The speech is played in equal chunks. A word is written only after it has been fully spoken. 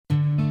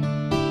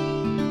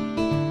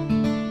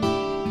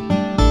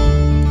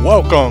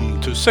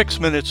Welcome to 6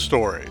 Minute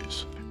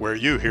Stories, where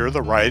you hear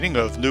the writing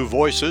of new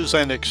voices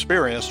and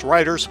experienced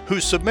writers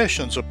whose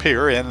submissions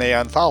appear in the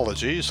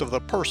anthologies of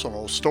the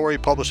Personal Story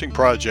Publishing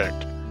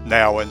Project.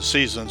 Now in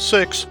Season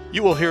 6,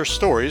 you will hear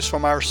stories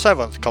from our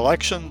 7th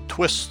collection,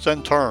 Twists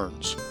and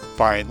Turns.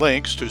 Find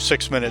links to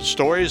 6 Minute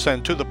Stories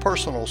and to the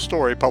Personal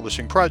Story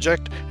Publishing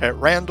Project at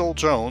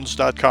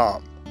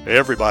randalljones.com.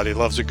 Everybody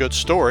loves a good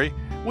story.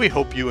 We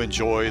hope you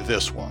enjoy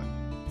this one.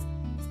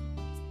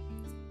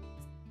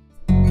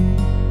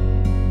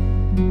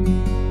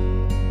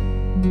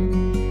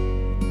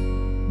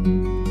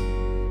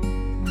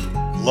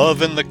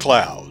 Love in the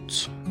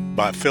Clouds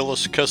by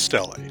Phyllis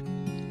Castelli.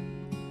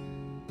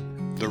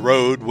 The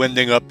road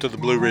winding up to the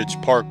Blue Ridge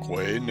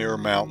Parkway near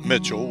Mount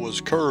Mitchell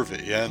was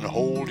curvy and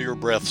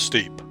hold-your-breath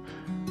steep.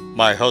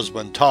 My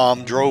husband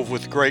Tom drove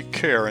with great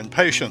care and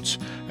patience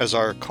as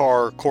our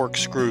car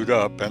corkscrewed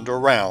up and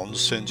around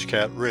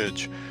Singecat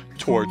Ridge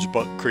towards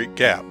Buck Creek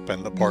Gap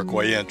and the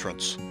parkway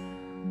entrance.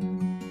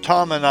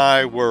 Tom and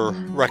I were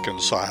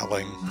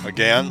reconciling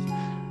again,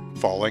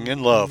 falling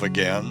in love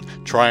again,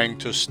 trying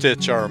to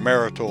stitch our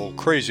marital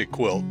crazy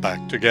quilt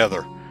back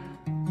together.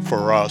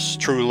 For us,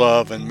 true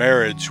love and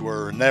marriage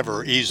were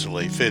never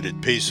easily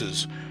fitted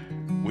pieces.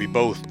 We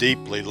both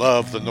deeply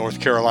loved the North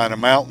Carolina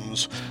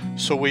mountains,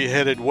 so we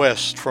headed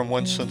west from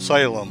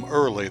Winston-Salem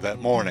early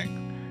that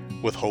morning,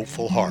 with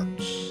hopeful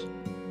hearts.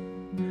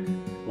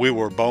 We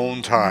were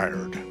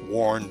bone-tired,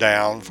 worn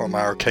down from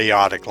our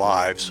chaotic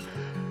lives.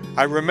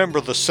 I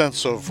remember the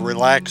sense of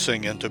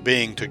relaxing into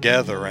being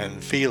together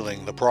and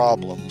feeling the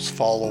problems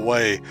fall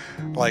away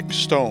like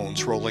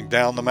stones rolling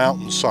down the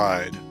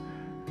mountainside.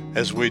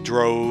 As we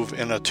drove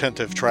in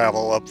attentive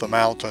travel up the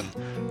mountain,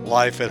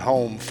 life at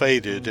home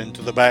faded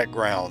into the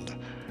background.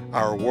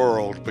 Our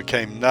world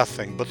became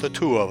nothing but the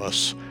two of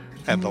us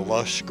and the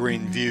lush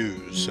green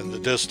views in the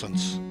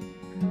distance.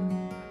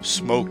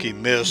 Smoky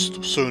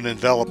mist soon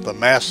enveloped the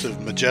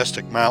massive,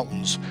 majestic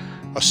mountains.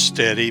 A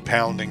steady,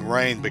 pounding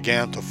rain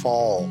began to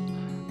fall.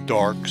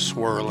 Dark,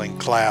 swirling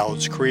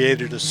clouds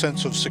created a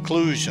sense of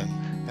seclusion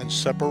and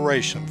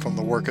separation from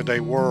the workaday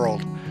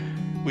world.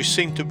 We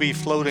seemed to be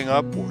floating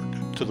upward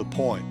to the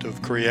point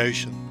of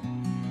creation.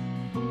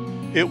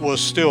 It was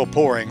still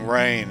pouring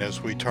rain as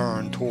we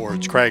turned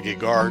towards Craggy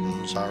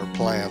Gardens, our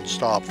planned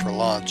stop for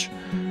lunch.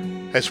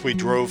 As we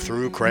drove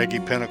through Craggy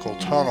Pinnacle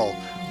Tunnel,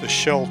 the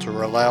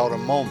shelter allowed a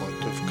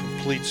moment of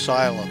complete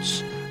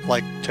silence,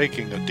 like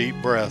taking a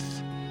deep breath.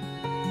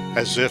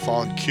 As if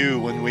on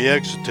cue, when we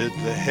exited,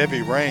 the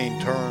heavy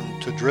rain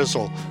turned to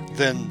drizzle,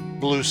 then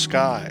blue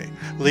sky,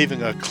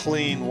 leaving a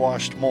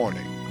clean-washed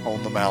morning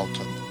on the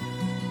mountain.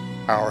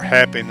 Our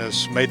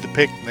happiness made the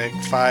picnic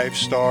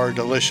 5-star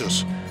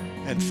delicious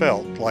and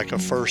felt like a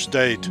first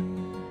date.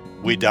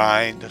 We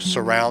dined,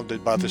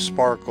 surrounded by the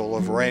sparkle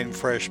of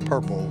rain-fresh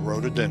purple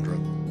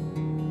rhododendron.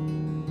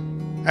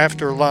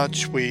 After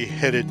lunch, we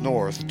headed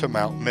north to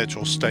Mount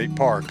Mitchell State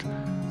Park,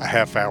 a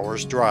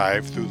half-hour's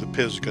drive through the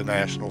Pisgah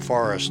National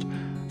Forest,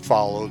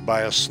 followed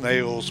by a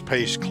snail's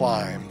pace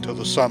climb to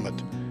the summit.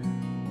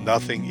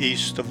 Nothing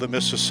east of the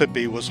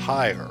Mississippi was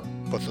higher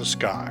but the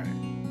sky.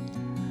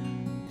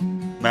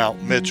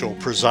 Mount Mitchell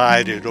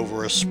presided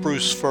over a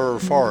spruce fir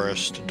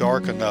forest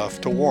dark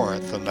enough to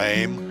warrant the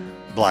name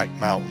Black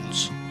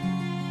Mountains.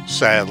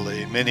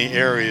 Sadly, many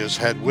areas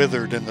had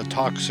withered in the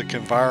toxic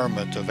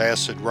environment of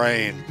acid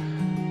rain.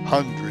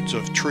 Hundreds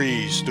of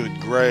trees stood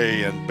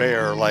gray and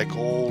bare like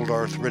old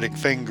arthritic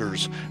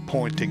fingers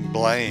pointing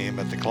blame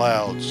at the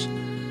clouds.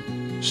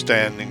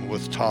 Standing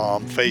with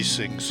Tom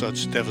facing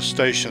such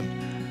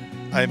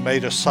devastation, I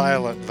made a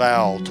silent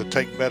vow to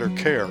take better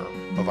care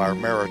of our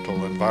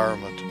marital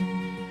environment.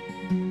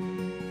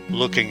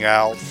 Looking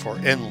out for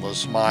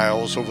endless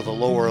miles over the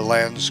lower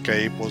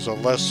landscape was a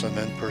lesson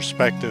in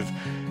perspective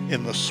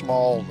in the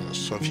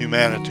smallness of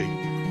humanity.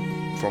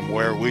 From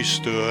where we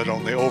stood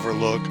on the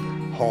overlook,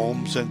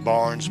 homes and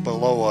barns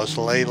below us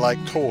lay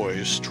like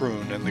toys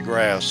strewn in the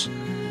grass.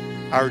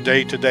 Our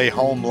day-to-day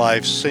home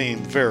life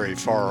seemed very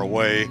far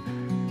away,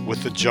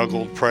 with the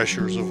juggled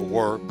pressures of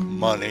work,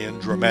 money, and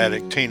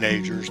dramatic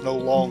teenagers no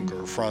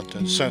longer front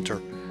and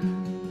center.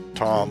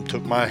 Tom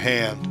took my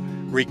hand,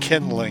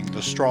 rekindling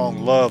the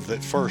strong love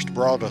that first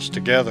brought us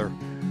together.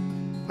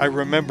 I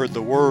remembered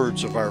the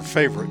words of our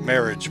favorite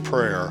marriage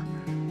prayer: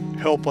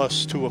 "Help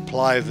us to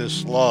apply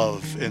this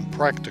love in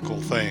practical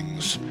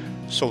things,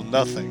 so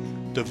nothing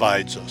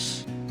divides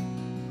us."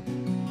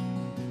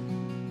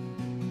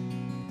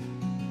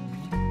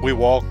 We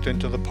walked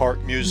into the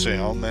Park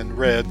Museum and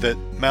read that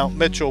Mount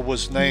Mitchell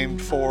was named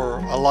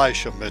for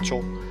Elisha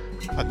Mitchell,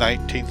 a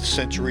 19th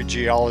century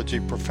geology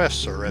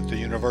professor at the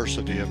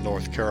University of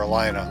North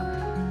Carolina.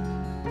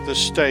 The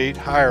state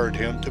hired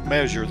him to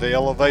measure the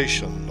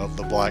elevation of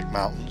the Black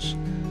Mountains.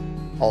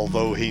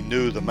 Although he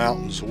knew the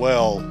mountains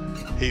well,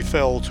 he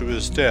fell to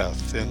his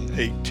death in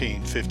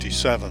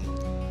 1857.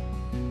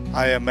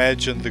 I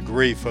imagined the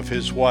grief of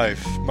his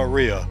wife,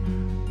 Maria,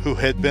 who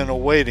had been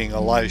awaiting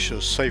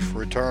Elisha's safe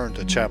return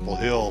to Chapel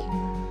Hill.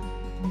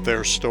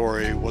 Their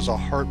story was a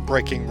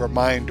heartbreaking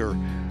reminder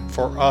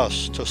for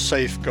us to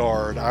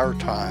safeguard our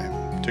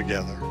time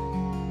together.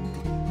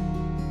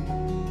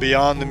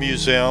 Beyond the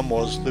museum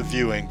was the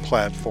viewing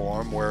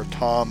platform where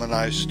Tom and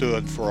I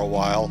stood for a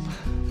while,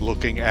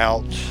 looking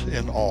out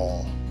in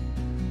awe.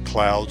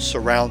 Clouds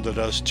surrounded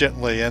us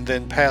gently and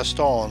then passed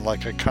on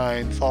like a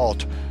kind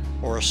thought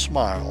or a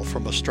smile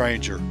from a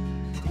stranger.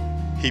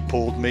 He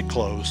pulled me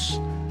close.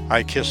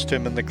 I kissed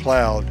him in the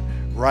cloud,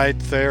 right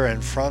there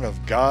in front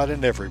of God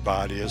and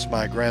everybody, as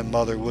my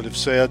grandmother would have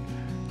said,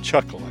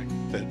 chuckling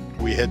that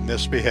we had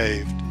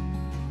misbehaved.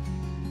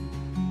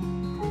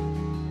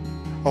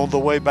 On the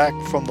way back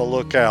from the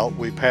lookout,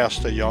 we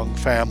passed a young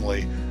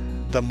family.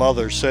 The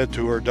mother said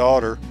to her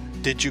daughter,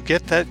 "Did you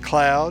get that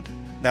cloud?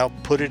 Now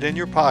put it in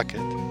your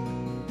pocket."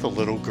 The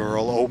little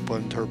girl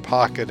opened her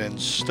pocket and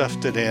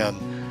stuffed it in,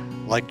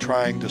 like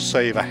trying to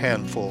save a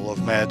handful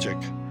of magic.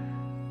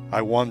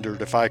 I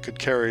wondered if I could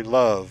carry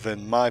love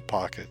in my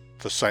pocket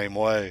the same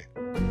way.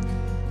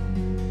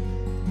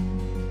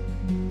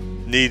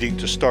 Needing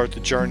to start the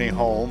journey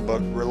home,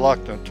 but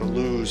reluctant to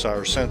lose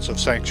our sense of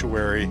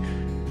sanctuary,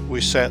 we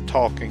sat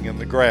talking in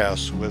the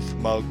grass with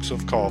mugs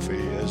of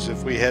coffee as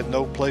if we had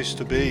no place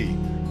to be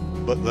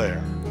but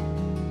there.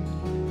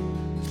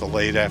 The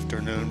late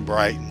afternoon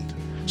brightened.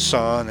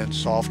 Sun and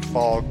soft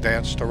fog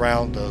danced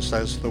around us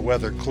as the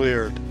weather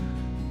cleared.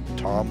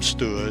 Tom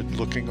stood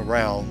looking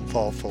around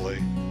thoughtfully.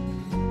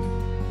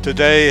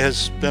 "Today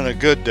has been a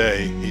good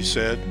day," he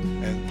said,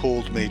 and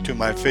pulled me to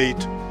my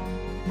feet.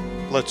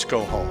 "Let's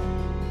go home."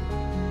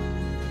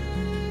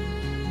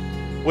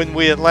 When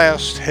we at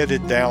last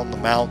headed down the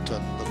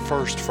mountain, the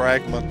first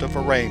fragment of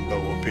a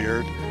rainbow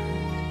appeared.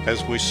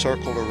 As we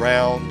circled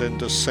around in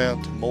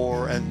descent,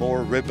 more and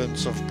more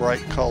ribbons of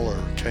bright color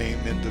came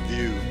into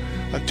view,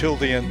 until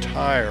the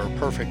entire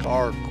perfect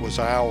arc was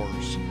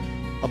ours,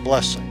 a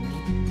blessing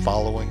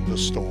following the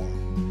storm.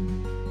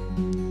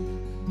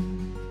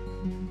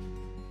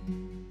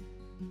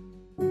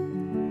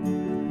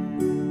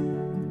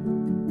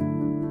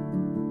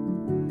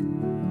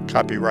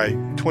 Copyright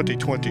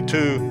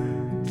 2022,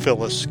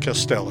 Phyllis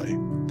Castelli.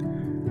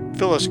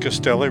 Phyllis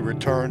Castelli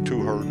returned to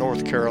her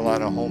North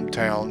Carolina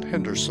hometown,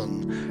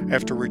 Henderson,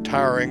 after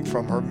retiring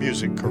from her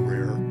music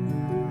career.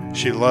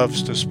 She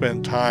loves to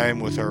spend time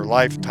with her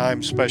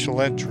lifetime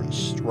special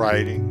interests,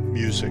 writing,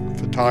 music,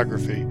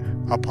 photography,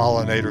 a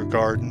pollinator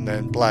garden,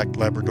 and black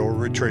Labrador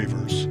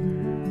retrievers.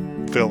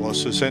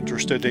 Phyllis is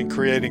interested in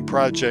creating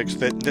projects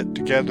that knit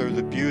together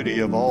the beauty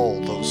of all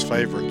those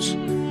favorites.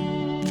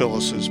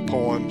 Phyllis's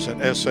poems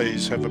and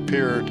essays have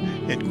appeared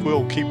in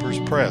Quill Keepers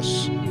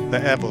Press, the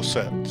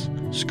Avocet,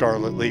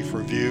 Scarlet Leaf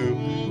Review,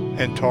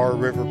 and Tar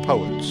River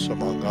Poets,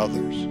 among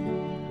others.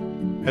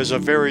 As a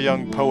very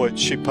young poet,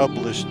 she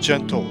published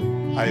Gentle,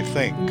 I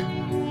Think,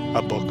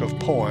 a book of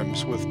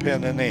poems with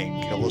pen and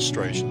ink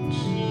illustrations.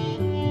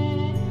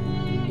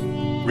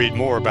 Read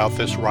more about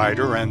this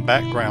writer and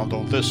background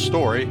on this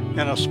story in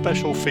a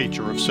special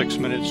feature of 6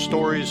 Minute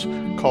Stories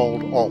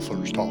called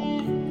Author's Talk.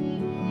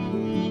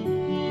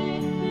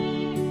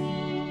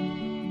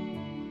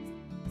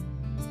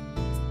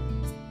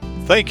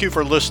 Thank you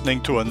for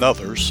listening to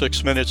another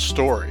 6 Minute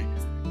Story.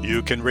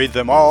 You can read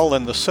them all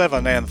in the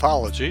 7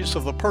 anthologies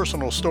of the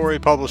Personal Story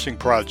Publishing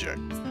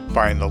Project.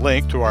 Find the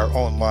link to our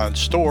online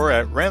store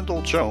at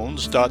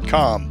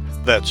randalljones.com.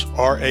 That's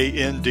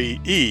RANDELL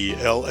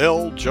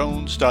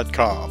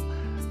Jones.com.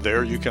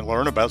 There you can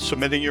learn about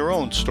submitting your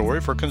own story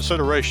for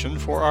consideration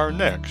for our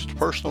next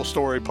Personal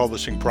Story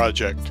Publishing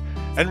Project.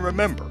 And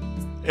remember,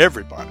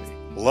 everybody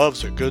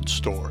loves a good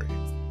story.